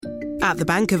At the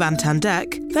Bank of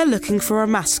Antandek, they're looking for a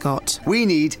mascot. We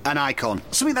need an icon.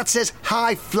 Something that says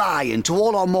high flying to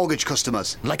all our mortgage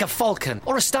customers. Like a falcon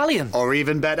or a stallion. Or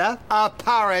even better, a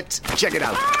parrot. Check it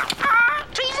out.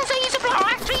 Trees and seas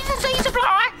apply. Trees and seas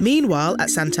apply. Meanwhile, at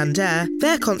Santander,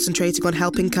 they're concentrating on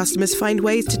helping customers find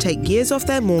ways to take years off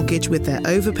their mortgage with their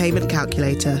overpayment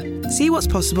calculator. See what's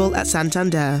possible at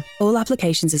Santander. All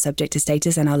applications are subject to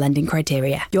status and our lending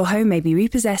criteria. Your home may be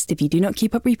repossessed if you do not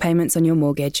keep up repayments on your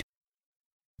mortgage.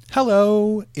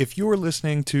 Hello! If you're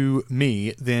listening to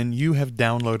me, then you have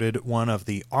downloaded one of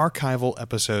the archival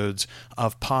episodes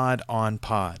of Pod on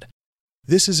Pod.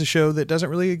 This is a show that doesn't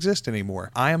really exist anymore.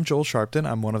 I am Joel Sharpton.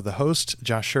 I'm one of the hosts.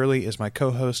 Josh Shirley is my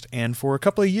co-host. And for a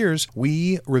couple of years,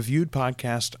 we reviewed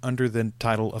podcasts under the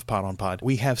title of Pod on Pod.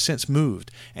 We have since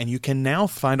moved, and you can now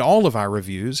find all of our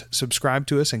reviews, subscribe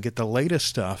to us, and get the latest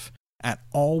stuff at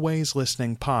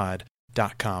alwayslisteningpod.com.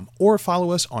 Or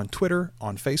follow us on Twitter,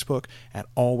 on Facebook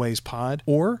at alwayspod,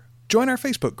 or join our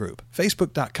Facebook group,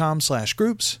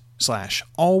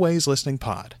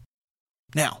 facebook.com/groups/alwayslisteningpod.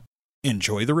 Now,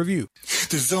 enjoy the review.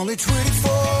 There's only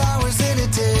 24 hours in a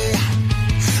day.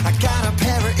 I got a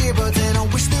pair of earbuds and I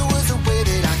wish there was a way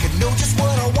that I could know just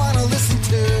what I want to listen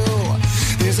to.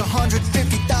 There's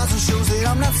 150,000 shows that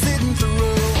I'm not sitting through.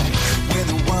 When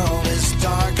the world is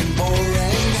dark and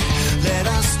boring, let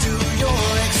us do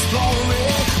your exploring.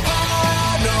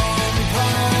 Pod on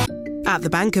Pod. At the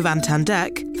Bank of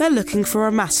Antandek, they're looking for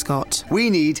a mascot. We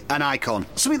need an icon.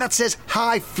 Something that says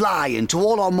high flying to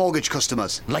all our mortgage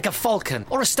customers. Like a falcon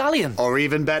or a stallion. Or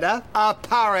even better, a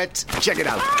parrot. Check it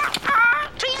out.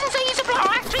 Trees and seas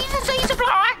apply. Trees and seas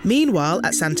apply. Meanwhile,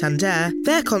 at Santander,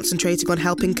 they're concentrating on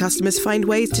helping customers find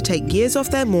ways to take years off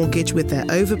their mortgage with their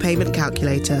overpayment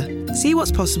calculator. See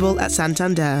what's possible at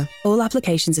Santander. All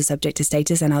applications are subject to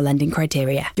status and our lending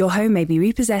criteria. Your home may be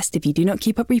repossessed if you do not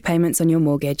keep up repayments on your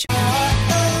mortgage.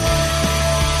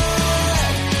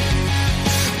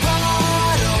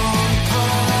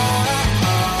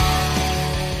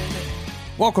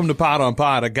 Welcome to Pod on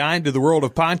Pod, a guide to the world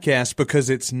of podcasts because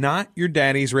it's not your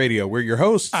daddy's radio. We're your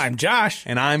hosts. I'm Josh.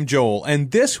 And I'm Joel. And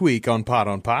this week on Pod,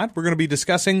 we're going to be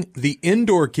discussing The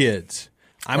Indoor Kids.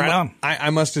 Right on.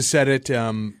 I must have said it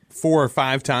 4 or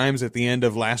 5 times at the end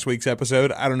of last week's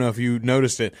episode. I don't know if you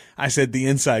noticed it. I said The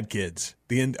Inside Kids.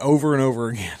 Over and over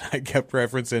again. I kept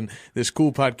referencing this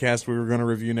cool podcast we were going to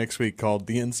review next week called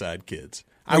The Inside Kids.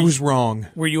 I was wrong.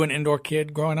 Were you an indoor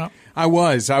kid growing up? I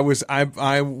was raised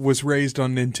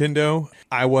on Nintendo.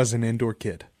 I was an indoor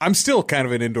kid. I'm still kind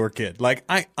of an indoor kid. Like,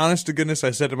 honest to goodness,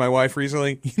 I said to my wife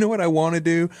recently, you know what I want to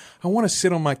do? I want to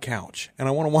sit on my couch and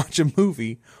I want to watch a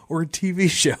movie or a TV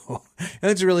show. And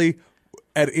that's really,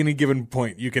 at any given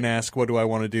point, you can ask, what do I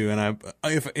want to do? And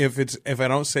if I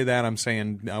don't say that, I'm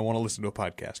saying I want to listen to a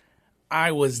podcast.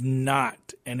 I was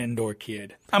not an indoor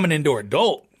kid. I'm an indoor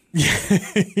adult.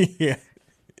 Yeah.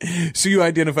 So you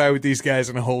identify with these guys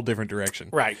in a whole different direction.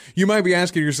 Right. You might be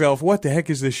asking yourself, what the heck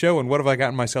is this show and what have I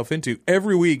gotten myself into?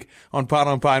 Every week on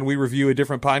Pod, we review a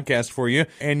different podcast for you,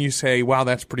 and you say, wow,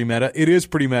 that's pretty meta. It is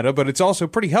pretty meta, but it's also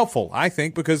pretty helpful, I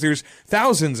think, because there's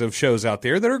thousands of shows out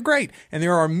there that are great, and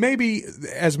there are maybe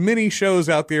as many shows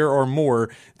out there or more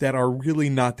that are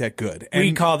really not that good. And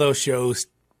we call those shows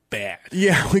bad.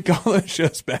 Yeah, we call those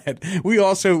shows bad. We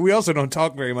also don't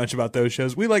talk very much about those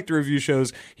shows. We like to review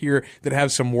shows here that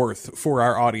have some worth for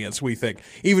our audience, we think,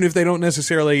 even if they don't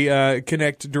necessarily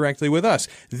connect directly with us.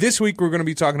 This week, we're going to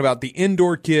be talking about The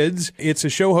Indoor Kids. It's a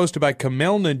show hosted by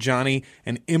Kumail Nanjiani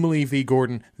and Emily V.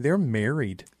 Gordon. They're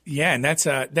married. Yeah, and that's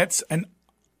an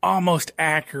almost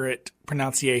accurate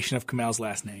pronunciation of Kumail's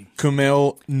last name.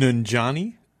 Kumail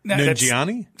Nanjiani? No,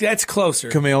 Nanjiani? That's closer.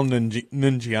 Kumail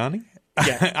Nanjiani?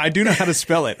 Yeah. I do know how to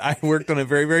spell it. I worked on it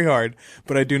very, very hard,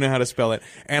 but I do know how to spell it.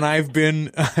 And I've been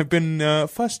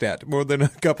fussed at more than a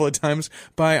couple of times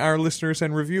by our listeners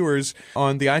and reviewers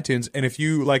on the iTunes. And if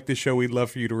you like this show, we'd love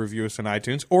for you to review us on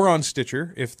iTunes or on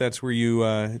Stitcher, if that's where you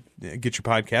get your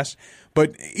podcast.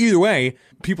 But either way,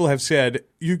 people have said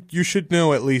you should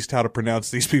know at least how to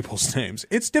pronounce these people's names.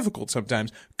 It's difficult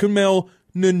sometimes. Kumail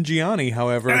Nanjiani,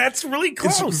 however, that's really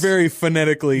close. It's very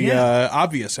phonetically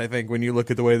obvious, I think, when you look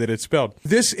at the way that it's spelled.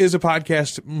 This is a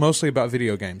podcast mostly about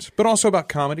video games, but also about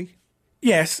comedy.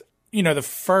 Yes. You know, the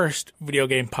first video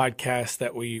game podcast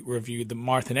that we reviewed, the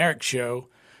Martha and Eric Show,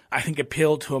 I think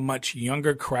appealed to a much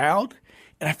younger crowd.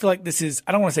 And I feel like this is,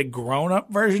 I don't want to say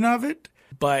grown-up version of it,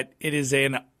 but it is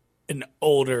an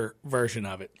older version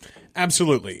of it.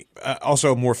 Absolutely.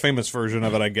 Also a more famous version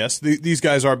of it, I guess. These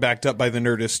guys are backed up by the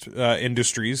Nerdist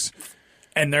Industries.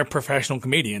 And they're professional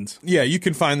comedians. Yeah, you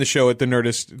can find the show at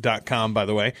thenerdist.com, by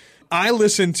the way. I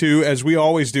listen to, as we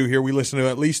always do here, we listen to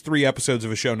at least 3 episodes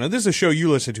of a show. Now, this is a show you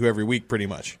listen to every week, pretty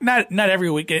much. Not every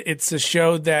week. It's a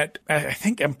show that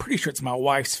I'm pretty sure it's my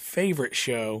wife's favorite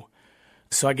show.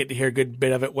 So I get to hear a good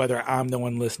bit of it, whether I'm the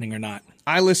one listening or not.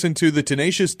 I listen to the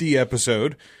Tenacious D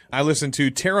episode. I listen to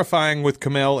Terrifying with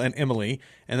Kamel and Emily.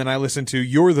 And then I listen to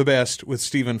You're the Best with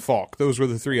Stephen Falk. Those were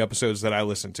the 3 episodes that I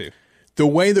listened to. The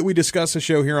way that we discuss the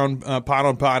show here on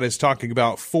Pod is talking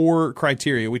about 4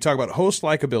 criteria. We talk about host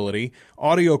likability,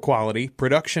 audio quality,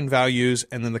 production values,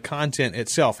 and then the content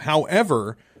itself.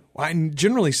 However, I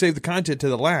generally save the content to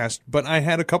the last, but I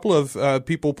had a couple of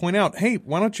people point out, hey,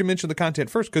 why don't you mention the content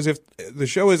first? Because if the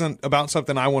show isn't about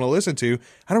something I want to listen to,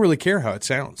 I don't really care how it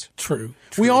sounds. True.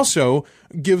 We also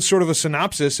give sort of a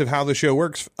synopsis of how the show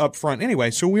works up front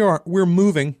anyway. So we're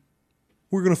moving.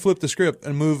 We're going to flip the script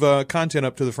and move content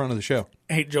up to the front of the show.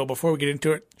 Hey, Joel, before we get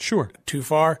into it too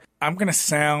far, I'm going to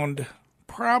sound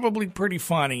probably pretty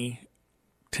funny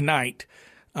tonight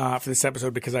for this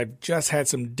episode because I've just had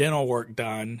some dental work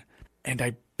done, and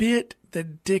I bit the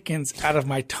dickens out of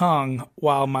my tongue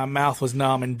while my mouth was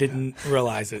numb and didn't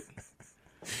realize it.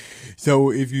 So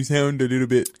if you sound a little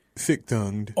bit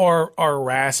thick-tongued. Or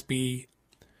raspy.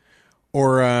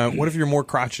 Or what if you're more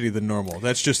crotchety than normal?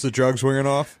 That's just the drugs wearing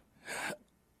off?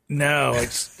 No,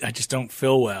 I just don't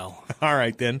feel well. All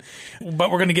right, then.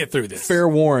 But we're going to get through this. Fair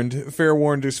warned. Fair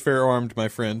warned is fair armed, my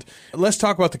friend. Let's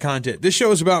talk about the content. This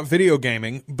show is about video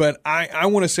gaming, but I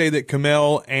want to say that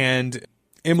Kamel and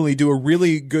Emily do a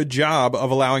really good job of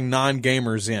allowing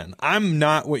non-gamers in. I'm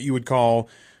not what you would call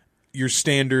your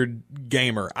standard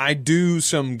gamer. I do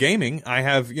some gaming. I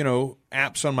have,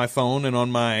 apps on my phone and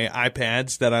on my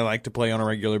iPads that I like to play on a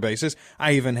regular basis.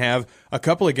 I even have a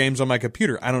couple of games on my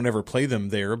computer. I don't ever play them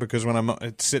there because when I'm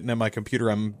sitting at my computer,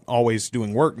 I'm always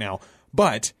doing work now.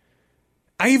 But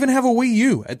I even have a Wii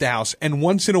U at the house. And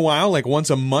once in a while, like once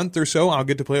a month or so, I'll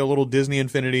get to play a little Disney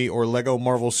Infinity or Lego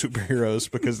Marvel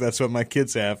Superheroes because that's what my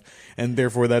kids have. And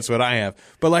therefore that's what I have.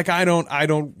 But like, I don't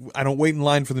wait in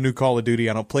line for the new Call of Duty.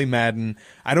 I don't play Madden.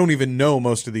 I don't even know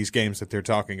most of these games that they're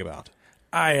talking about.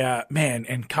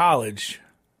 In college,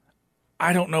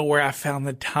 I don't know where I found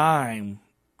the time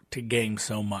to game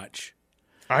so much.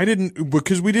 I didn't,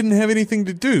 because we didn't have anything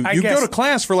to do. You go to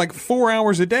class for like 4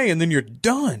 hours a day and then you're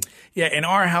done. Yeah, in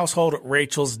our household,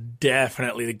 Rachel's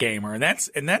definitely the gamer, and that's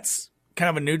kind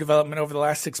of a new development over the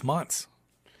last 6 months.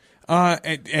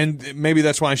 And maybe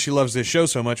that's why she loves this show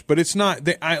so much, but it's not,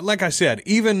 like I said,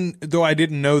 even though I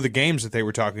didn't know the games that they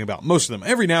were talking about, most of them,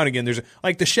 every now and again, there's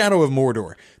like the Shadow of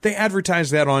Mordor. They advertise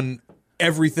that on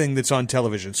everything that's on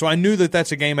television. So I knew that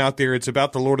that's a game out there. It's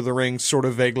about the Lord of the Rings sort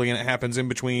of vaguely, and it happens in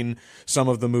between some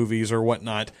of the movies or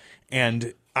whatnot.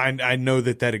 And I know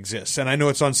that exists. And I know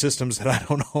it's on systems that I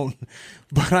don't own,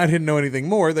 but I didn't know anything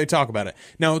more. They talk about it.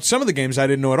 Now, some of the games I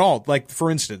didn't know at all. Like, for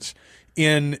instance,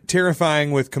 in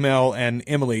Terrifying with Kamel and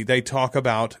Emily, they talk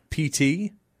about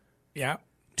PT. Yeah.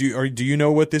 Do you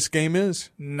know what this game is?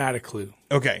 Not a clue.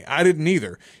 Okay, I didn't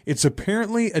either. It's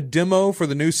apparently a demo for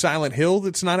the new Silent Hill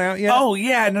that's not out yet. Oh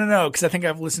yeah, no, because I think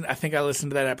I listened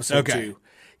to that episode too.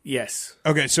 Yes.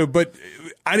 Okay, so but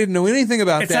I didn't know anything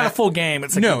about that. It's not a full game.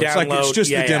 It's like it's just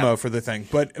the demo for the thing.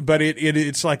 But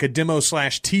it's like a demo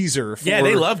 / teaser for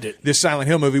they loved it. This Silent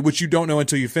Hill movie, which you don't know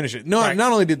until you finish it. No, right.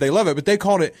 Not only did they love it, but they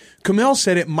called it. Kamel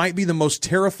said it might be the most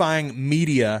terrifying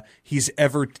media he's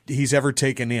ever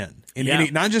taken in.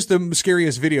 Not just the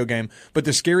scariest video game, but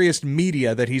the scariest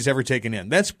media that he's ever taken in.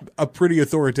 That's a pretty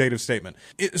authoritative statement.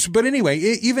 But anyway,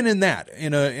 even in that,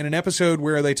 in an episode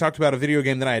where they talked about a video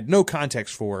game that I had no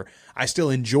context for, I still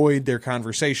enjoyed their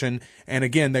conversation. And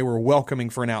again, they were welcoming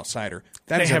for an outsider.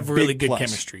 They have really good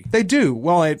chemistry. They do.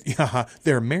 Well,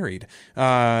 they're married,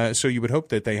 so you would hope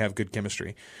that they have good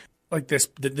chemistry. Like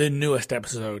the newest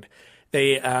episode,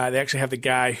 they actually have the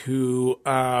guy who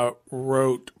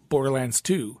wrote Borderlands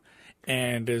 2.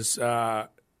 And is, wrote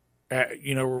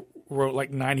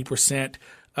like 90%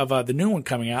 of the new one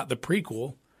coming out, the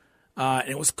prequel. And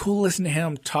it was cool listening to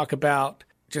him talk about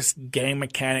just game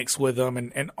mechanics with them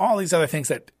and all these other things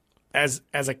that, as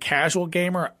a casual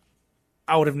gamer,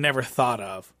 I would have never thought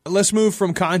of. Let's move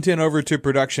from content over to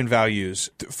production values.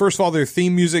 First of all, their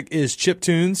theme music is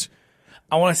chiptunes.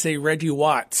 I want to say Reggie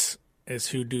Watts is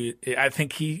who do. I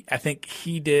think he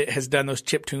has done those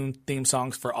chiptune theme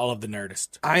songs for all of the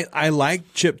Nerdists. I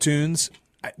like chiptunes.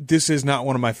 This is not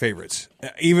one of my favorites.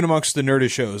 Even amongst the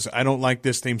Nerdist shows, I don't like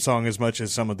this theme song as much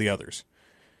as some of the others.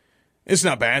 It's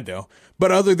not bad though.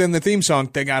 But other than the theme song,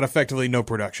 they got effectively no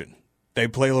production. They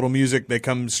play a little music, they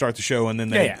come start the show, and then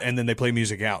they play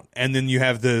music out. And then you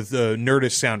have the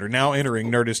Nerdist sounder, now entering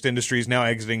Nerdist Industries, now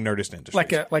exiting Nerdist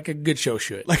Industries. Like a good show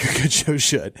should. Like a good show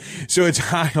should. So it's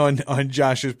high on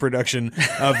Josh's production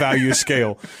value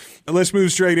scale. Let's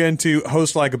move straight into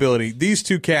host likability. These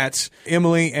two cats,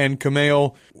 Emily and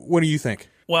Kumail, what do you think?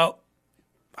 Well,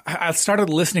 I started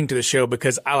listening to the show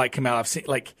because I like Kumail. I've seen,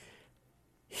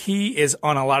 he is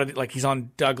on a lot of, he's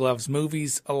on Doug Loves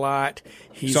Movies a lot.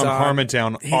 He's on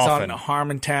Harmontown He's often. on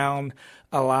Harmontown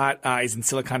a lot. He's in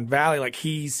Silicon Valley.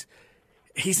 He's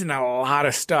in a lot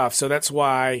of stuff. So that's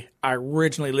why I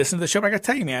originally listened to the show. But I got to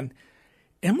tell you, man,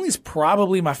 Emily's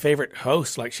probably my favorite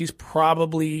host.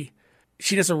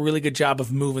 She does a really good job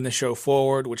of moving the show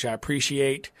forward, which I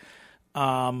appreciate.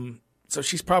 So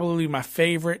she's probably my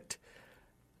favorite.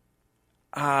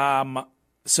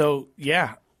 So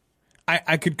yeah.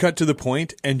 I could cut to the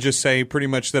point and just say pretty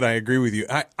much that I agree with you.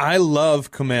 I love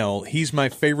Kumail. He's my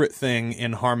favorite thing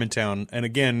in Harmontown. And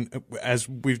again, as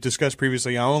we've discussed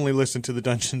previously, I only listen to the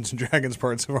Dungeons and Dragons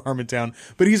parts of Harmontown,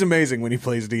 but he's amazing when he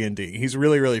plays D&D. He's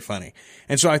really, really funny.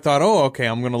 And so I thought, okay,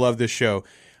 I'm going to love this show.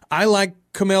 I like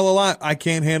Kumail a lot. I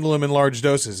can't handle him in large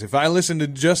doses. If I listen to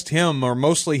just him or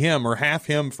mostly him or half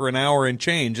him for an hour and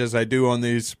change, as I do on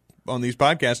these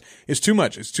podcasts, it's too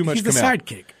much. It's too much He's Kumail.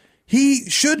 the sidekick. He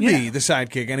should be the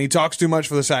sidekick, and he talks too much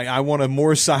for the side. I want a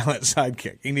more silent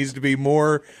sidekick. He needs to be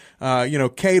more,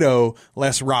 Kato,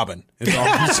 less Robin. Is all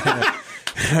I'm saying.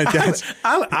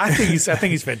 I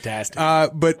think he's fantastic.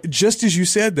 But just as you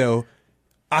said, though,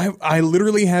 I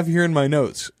literally have here in my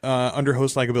notes under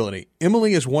host likability,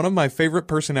 Emily is one of my favorite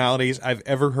personalities I've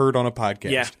ever heard on a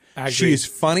podcast. Yeah, I agree. She is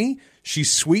funny. She's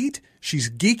sweet. She's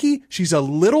geeky. She's a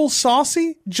little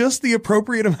saucy, just the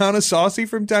appropriate amount of saucy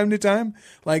from time to time.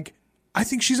 I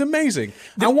think she's amazing.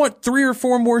 I want 3 or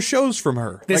 4 more shows from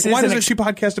her. Why doesn't she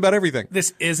podcast about everything?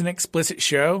 This is an explicit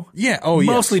show. Yeah. Oh,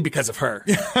 yeah. Mostly because of her.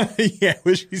 Yeah.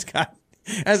 Well, she's got,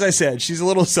 as I said, she's a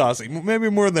little saucy. Maybe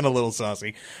more than a little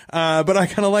saucy. But I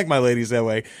kind of like my ladies that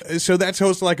way. So that's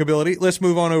host likability. Let's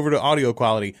move on over to audio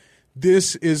quality.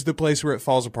 This is the place where it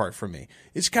falls apart for me.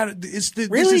 It's got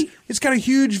a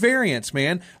huge variance,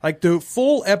 man. The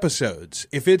full episodes,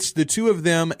 if it's the two of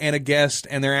them and a guest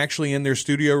and they're actually in their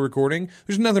studio recording,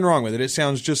 there's nothing wrong with it. It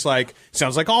sounds like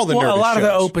all the Nerdist a lot shows. of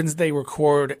the opens they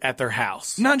record at their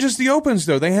house. Not just the opens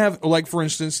though. They have for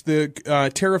instance the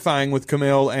Terrifying with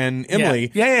Kumail and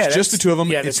Emily. Yeah. It's just the two of them.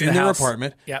 Yeah, it's in their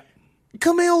apartment. Yep.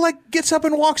 Kumail gets up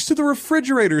and walks to the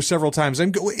refrigerator several times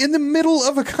and in the middle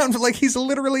of a conflict, he's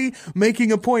literally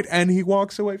making a point and he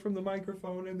walks away from the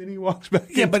microphone and then he walks back.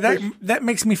 Yeah, but that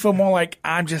makes me feel more like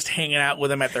I'm just hanging out with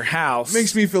them at their house.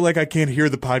 Makes me feel like I can't hear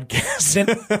the podcast.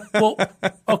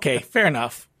 Okay, fair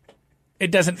enough.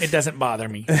 It doesn't bother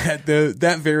me.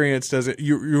 That variance doesn't.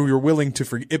 You're willing to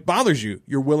forgive. It bothers you.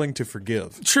 You're willing to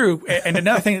forgive. True. And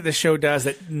another thing that the show does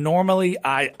that normally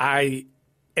I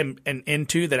am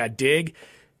into, that I dig,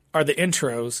 are the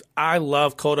intros. I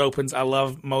love cold opens. I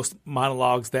love most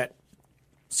monologues that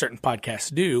certain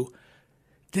podcasts do.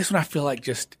 This one I feel like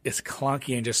just is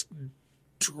clunky and just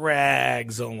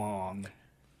drags along.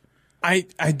 I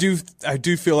do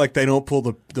feel like they don't pull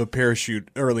the parachute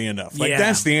early enough.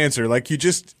 That's the answer.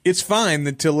 It's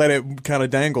fine to let it kind of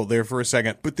dangle there for a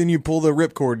second, but then you pull the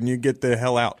ripcord and you get the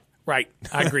hell out. Right.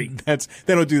 I agree. They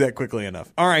don't do that quickly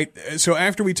enough. All right. So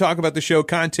after we talk about the show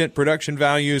content, production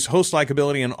values, host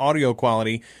likability, and audio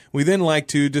quality, we then like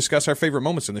to discuss our favorite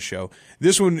moments in the show.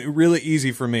 This one really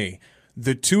easy for me.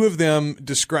 The two of them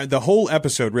describe the whole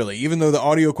episode, really, even though the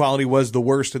audio quality was the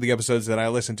worst of the episodes that I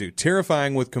listened to.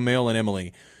 Terrifying with Kumail and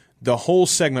Emily, the whole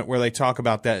segment where they talk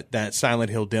about that Silent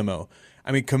Hill demo.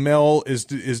 I mean, Kumail is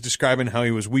describing how he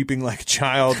was weeping like a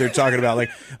child. They're talking about it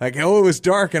was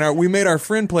dark and we made our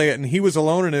friend play it and he was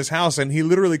alone in his house and he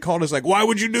literally called us why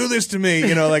would you do this to me?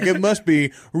 It must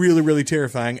be really, really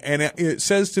terrifying. And it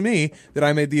says to me that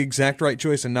I made the exact right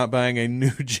choice in not buying a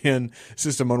new gen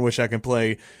system on which I can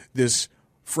play this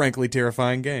frankly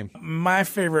terrifying game. My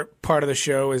favorite part of the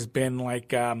show has been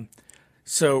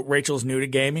so Rachel's new to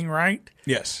gaming, right?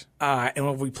 Yes. And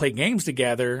when we play games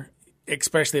together,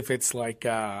 especially if it's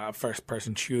a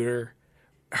first-person shooter,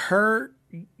 her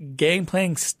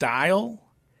game-playing style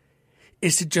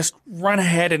is to just run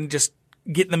ahead and just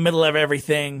get in the middle of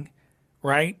everything,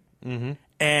 right? Mm-hmm.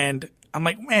 And I'm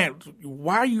like, man,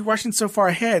 why are you rushing so far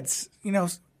ahead?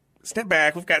 Step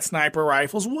back. We've got sniper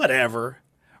rifles, whatever,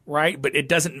 right? But it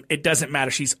doesn't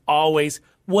matter. She's always,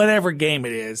 whatever game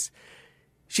it is,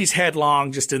 she's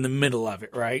headlong, just in the middle of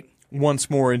it, right? Once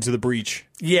more into the breach.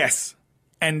 Yes.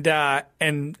 And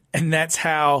that's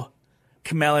how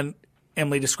Kumail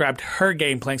Emily described her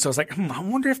game playing. So I was like, I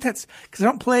wonder if that's because I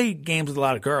don't play games with a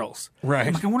lot of girls. Right.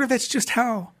 I'm like, I wonder if that's just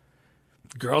how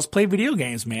girls play video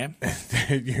games, man.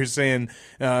 You're saying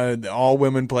all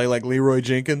women play like Leroy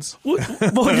Jenkins? Well,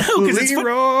 no, because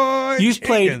Leroy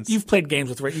Jenkins. You've played games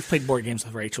with you've played board games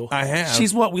with Rachel. I have.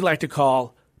 She's what we like to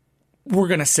call, we're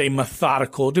gonna say,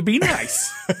 methodical to be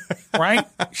nice, right?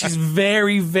 She's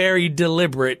very, very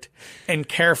deliberate and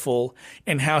careful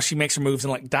in how she makes her moves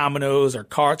in like dominoes or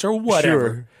cards or whatever.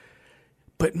 Sure.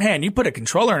 But man, you put a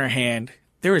controller in her hand,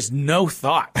 there is no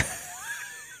thought.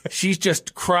 She's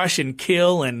just crush and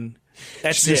kill, and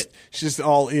that's it. She's just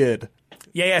all id.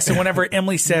 Yeah. So whenever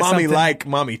Emily says Mommy something, like,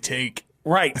 mommy take.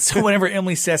 right. So whenever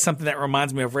Emily says something that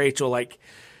reminds me of Rachel, like,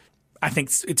 I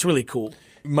think it's really cool.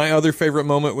 My other favorite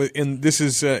moment in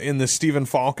the Stephen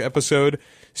Falk episode.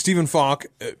 Stephen Falk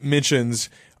mentions,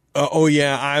 oh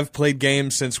yeah, I've played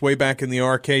games since way back in the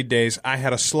arcade days. I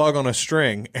had a slug on a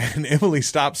string, and Emily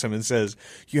stops him and says,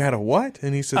 "You had a what?"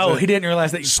 And he says, "Oh, he didn't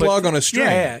realize that you slug on a string."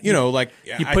 Yeah. You know, like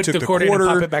you I put took the quarter in and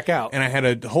pop it back out, and I had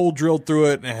a hole drilled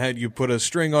through it, and you put a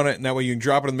string on it, and that way you can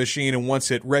drop it in the machine, and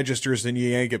once it registers, then you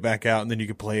yank it back out, and then you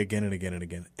can play again and again and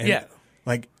again. And yeah,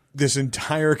 like this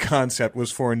entire concept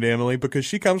was foreign to Emily because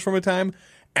she comes from a time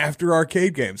after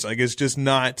arcade games. Like it's just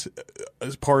not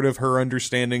as part of her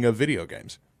understanding of video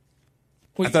games.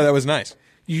 Well, I thought that was nice.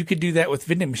 You could do that with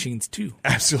vending machines too.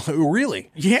 Absolutely.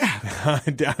 Really? Yeah.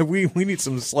 we need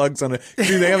some slugs on it.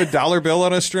 Do they have a dollar bill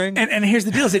on a string? And here's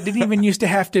the deal: is it didn't even used to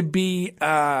have to be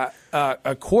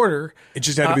a quarter. It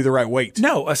just had to be the right weight.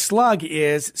 No, a slug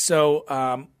is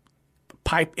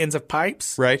pipe ends of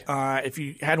pipes. Right. If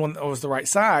you had one that was the right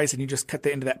size and you just cut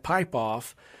the end of that pipe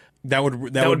off, that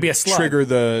would be a slug. Trigger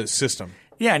the system.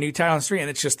 Yeah, and you tie it on the string, and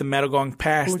it's just the metal going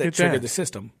past that triggered the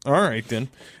system. All right, then.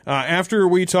 After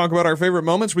we talk about our favorite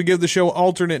moments, we give the show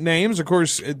alternate names. Of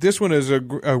course, this one is a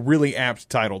really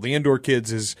apt title. The Indoor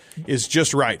Kids is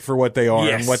just right for what they are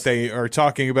and what they are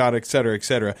talking about, et cetera, et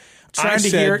cetera. Trying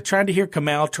to hear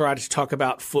Kamel try to talk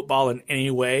about football in any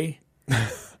way,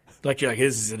 like you're like,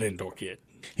 this is an indoor kid.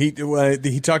 He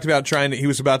talked about he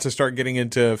was about to start getting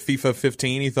into FIFA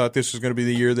 15. He thought this was going to be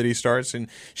the year that he starts. And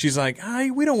she's like,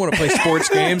 we don't want to play sports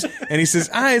games. And he says,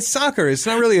 it's soccer. It's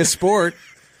not really a sport.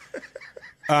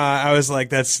 I was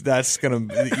like, you're going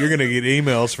to get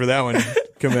emails for that one,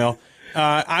 Kamel.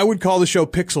 I would call the show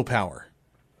Pixel Power.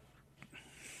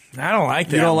 I don't like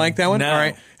that. You don't like that one? No. All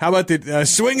right. How about the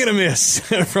swing and a miss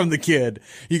from the kid?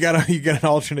 You got an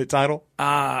alternate title?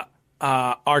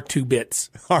 Our 2 bits.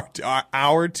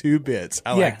 Our 2 bits.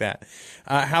 I like that.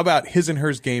 How about His and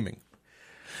Hers Gaming?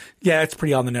 Yeah, it's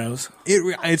pretty on the nose.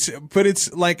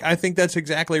 It's like, I think that's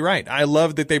exactly right. I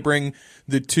love that they bring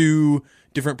the 2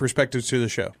 different perspectives to the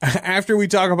show. After we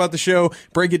talk about the show,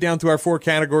 break it down to our 4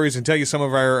 categories and tell you some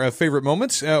of our favorite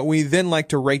moments, we then like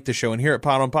to rate the show. And here at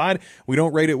Pod on Pod, we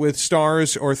don't rate it with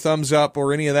stars or thumbs up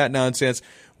or any of that nonsense.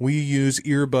 We use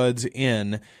earbuds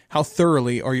in. How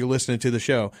thoroughly are you listening to the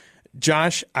show?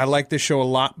 Josh, I like this show a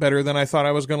lot better than I thought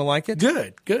I was going to like it.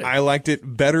 Good. I liked it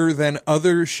better than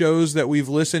other shows that we've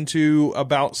listened to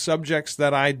about subjects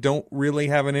that I don't really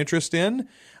have an interest in.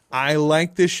 I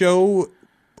like this show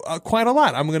quite a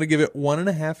lot. I'm going to give it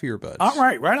 1.5 earbuds. All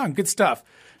right on. Good stuff.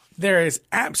 There is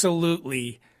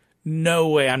absolutely no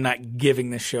way I'm not giving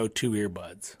this show 2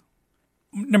 earbuds.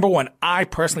 Number one, I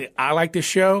like this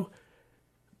show,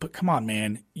 but come on,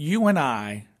 man. You and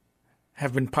I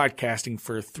have been podcasting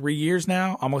for 3 years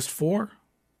now, almost 4.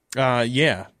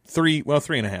 Yeah,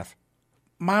 3.5.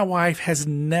 My wife has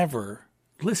never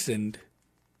listened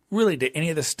really to any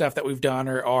of the stuff that we've done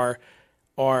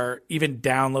or even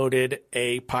downloaded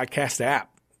a podcast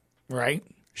app, right?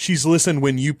 She's listened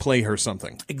when you play her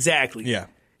something. Exactly. Yeah.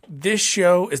 This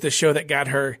show is the show that got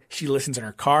her. She listens in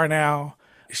her car now.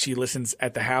 She listens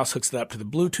at the house, hooks it up to the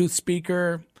Bluetooth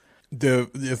speaker.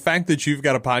 The fact that you've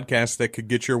got a podcast that could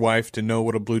get your wife to know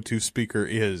what a Bluetooth speaker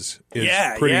is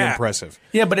pretty impressive.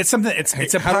 Yeah, but it's something. It's a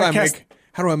podcast.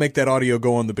 How do I make that audio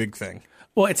go on the big thing?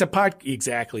 Well, it's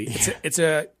exactly. It's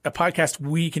a podcast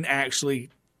we can actually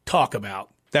talk about.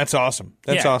 That's awesome.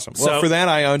 That's Yeah. awesome. Well, So, for that,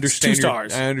 I understand. 2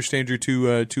 stars. I understand your two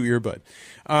earbud.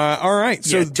 All right,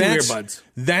 so 2 earbuds.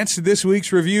 That's this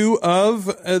week's review of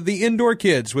The Indoor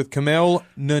Kids with Kamel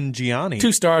Nanjiani.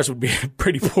 2 stars would be a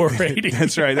pretty poor rating.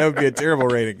 That's right. That would be a terrible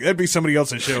rating. That'd be somebody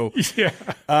else's show. Yeah.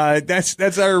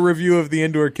 That's our review of The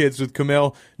Indoor Kids with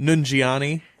Kamel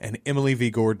Nanjiani and Emily V.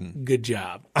 Gordon. Good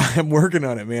job. I'm working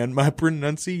on it, man. My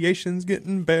pronunciation's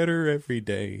getting better every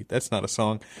day. That's not a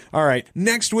song. All right.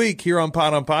 Next week here on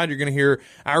Pod, you're going to hear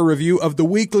our review of the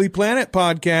Weekly Planet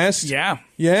podcast. Yeah.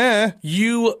 Yeah.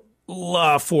 You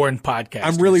love foreign podcasters.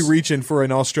 I'm really reaching for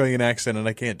an Australian accent, and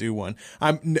I can't do one.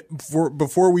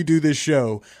 Before we do this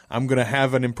show, I'm going to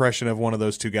have an impression of one of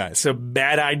those two guys. It's a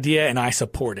bad idea, and I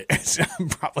support it. I'm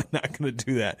probably not going to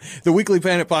do that. The Weekly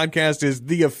Planet podcast is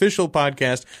the official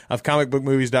podcast of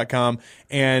comicbookmovies.com.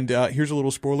 And here's a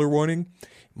little spoiler warning.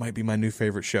 It might be my new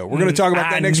favorite show. We're going to talk about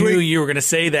that next week. I knew you were going to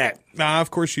say that.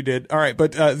 Of course you did. All right,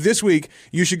 but this week,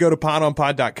 you should go to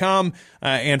podonpod.com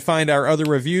and find our other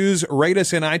reviews. Rate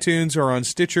us in iTunes or on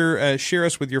Stitcher. Share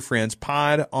us with your friends.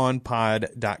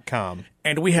 podonpod.com.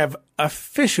 And we have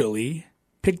officially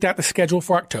picked out the schedule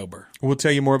for October. We'll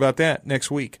tell you more about that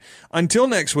next week. Until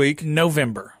next week.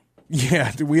 November.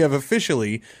 Yeah, we have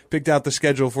officially picked out the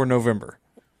schedule for November.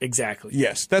 Exactly.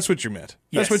 Yes, that's what you meant.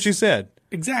 That's Yes. what you said.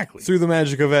 Exactly. Through the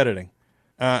magic of editing.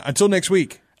 Until next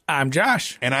week. I'm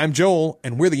Josh. And I'm Joel,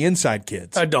 and we're the Inside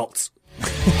Kids. Adults. Are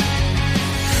you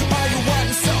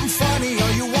wanting something funny?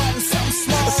 Are you wanting something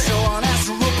smart? A show on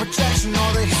astral projection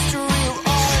or the history of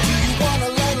art? Do you want to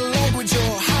learn a language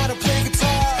or how to play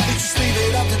guitar? Just leave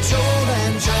it up to Joel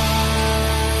and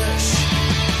Josh.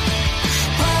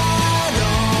 Pod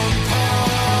on pod.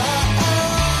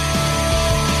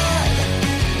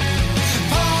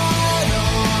 Pod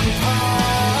on pod.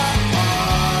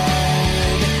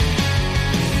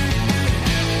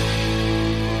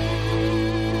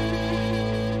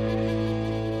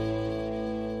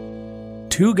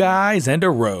 Two guys and a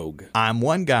rogue. I'm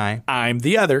one guy, I'm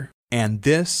the other. and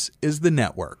this is the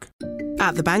network.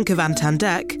 At the Bank of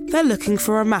Antandek, they're looking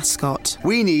for a mascot.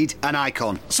 We need an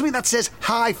icon. Something that says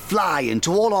high flying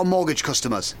to all our mortgage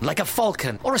customers. Like a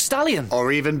falcon or a stallion.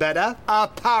 Or even better, a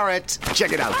parrot.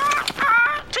 Check it out.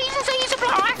 Trees and Z's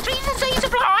apply. Trees and Z's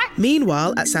apply.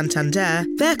 Meanwhile, at Santander,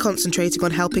 they're concentrating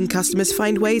on helping customers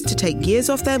find ways to take years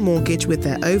off their mortgage with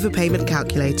their overpayment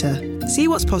calculator. See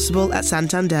what's possible at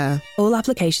Santander. All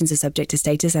applications are subject to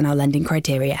status and our lending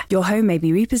criteria. Your home may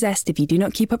be repossessed if you do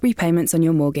not keep up repayments on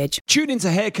your mortgage. Tune into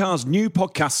Haycar's new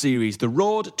podcast series, The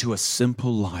Road to a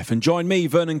Simple Life, and join me,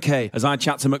 Vernon Kay, as I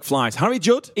chat to McFly's Harry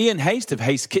Judd, Ian Haste of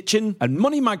Haste Kitchen, and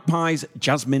Money Magpie's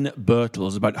Jasmine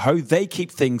Birtles about how they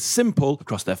keep things simple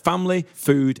across their family,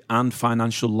 food, and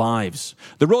financial lives.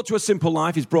 The Road to a Simple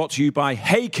Life is brought to you by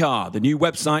Haycar, the new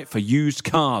website for used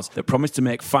cars that promise to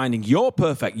make finding your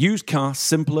perfect used car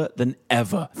simpler than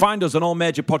ever. Find us on all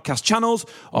major podcast channels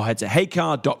or head to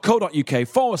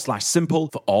haycar.co.uk/simple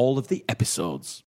for all of the episodes.